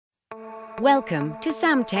Welcome to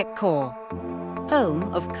SAMTECH CORP,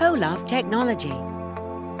 home of COLOVE technology.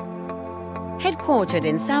 Headquartered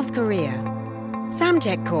in South Korea,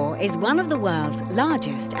 SAMTECH CORP is one of the world's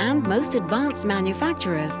largest and most advanced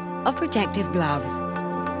manufacturers of protective gloves.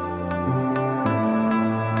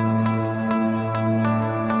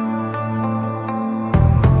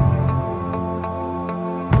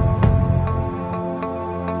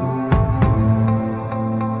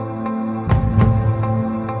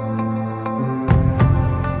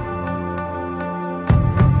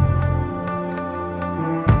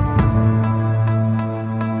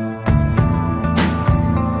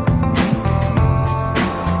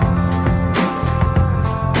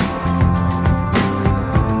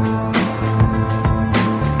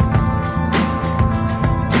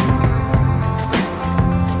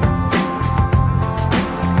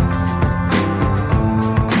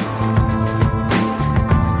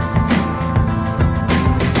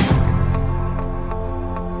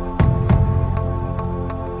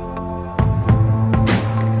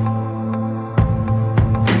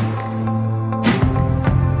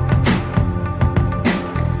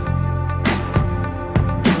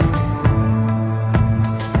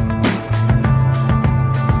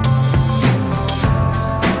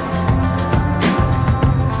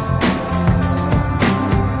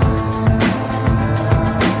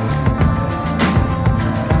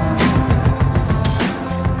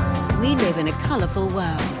 In a colourful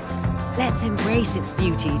world. Let's embrace its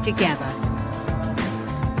beauty together.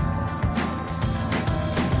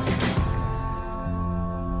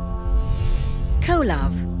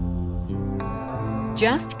 COLOVE.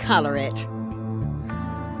 Just colour it.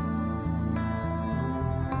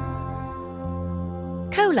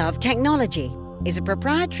 COLOVE technology is a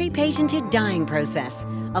proprietary patented dyeing process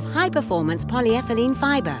of high-performance polyethylene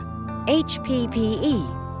fibre,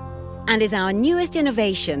 HPPE, and is our newest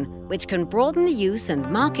innovation which can broaden the use and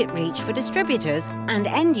market reach for distributors and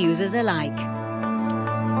end users alike.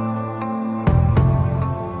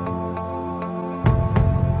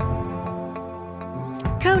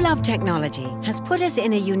 COLOVE technology has put us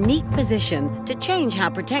in a unique position to change how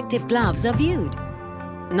protective gloves are viewed.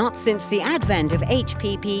 Not since the advent of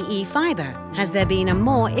HPPE fibre has there been a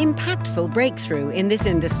more impactful breakthrough in this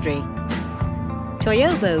industry.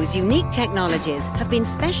 Toyobo's unique technologies have been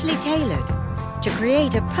specially tailored to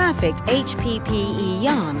create a perfect HPPE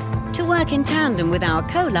yarn to work in tandem with our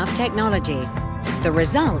COLOVE technology. The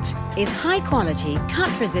result is high-quality,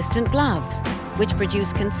 cut-resistant gloves, which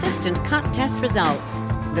produce consistent cut test results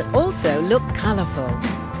that also look colourful.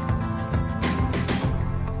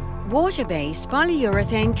 Water-based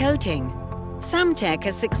polyurethane coating. SAMTECH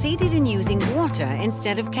has succeeded in using water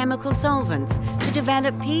instead of chemical solvents to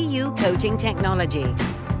develop PU coating technology.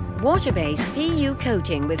 Water-based PU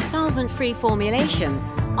coating with solvent-free formulation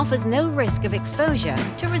offers no risk of exposure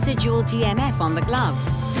to residual DMF on the gloves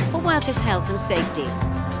for workers' health and safety.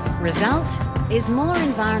 Result is more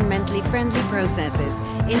environmentally friendly processes,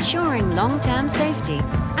 ensuring long-term safety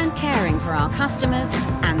and caring for our customers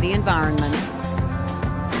and the environment.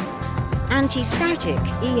 Anti-static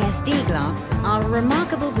ESD gloves are a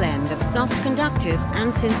remarkable blend of soft conductive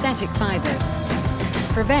and synthetic fibres.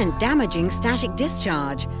 Prevent damaging static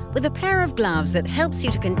discharge with a pair of gloves that helps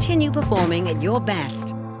you to continue performing at your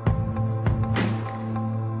best.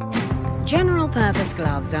 General purpose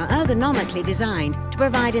gloves are ergonomically designed to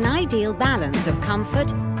provide an ideal balance of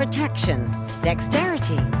comfort, protection,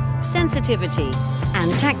 dexterity, sensitivity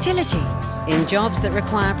and tactility in jobs that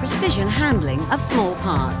require precision handling of small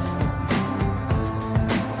parts.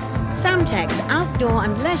 SAMTECH's outdoor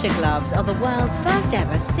and leisure gloves are the world's first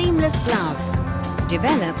ever seamless gloves,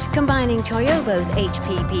 developed combining Toyobo's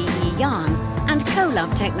HPPE yarn and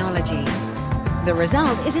COLOVE technology. The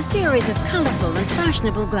result is a series of colourful and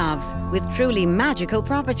fashionable gloves with truly magical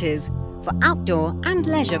properties for outdoor and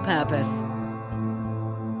leisure purpose.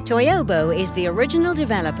 Toyobo is the original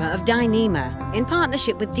developer of Dyneema in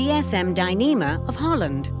partnership with DSM Dyneema of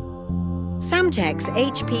Holland. SAMTECH's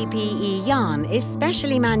HPPE yarn is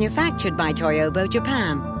specially manufactured by Toyobo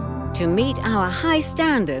Japan to meet our high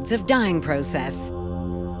standards of dyeing process.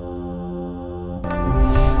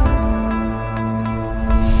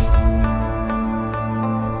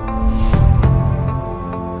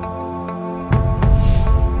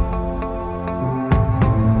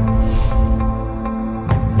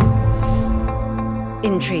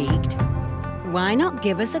 Intrigued? Why not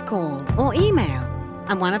give us a call or email,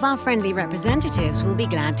 and one of our friendly representatives will be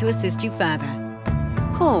glad to assist you further.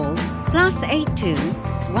 Call +82 10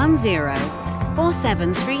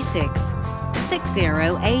 4736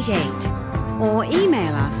 6088 or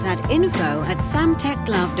email us at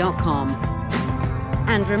info@samtechglove.com.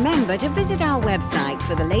 And remember to visit our website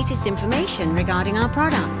for the latest information regarding our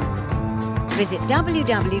products. Visit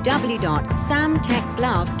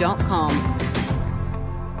www.samtechglove.com.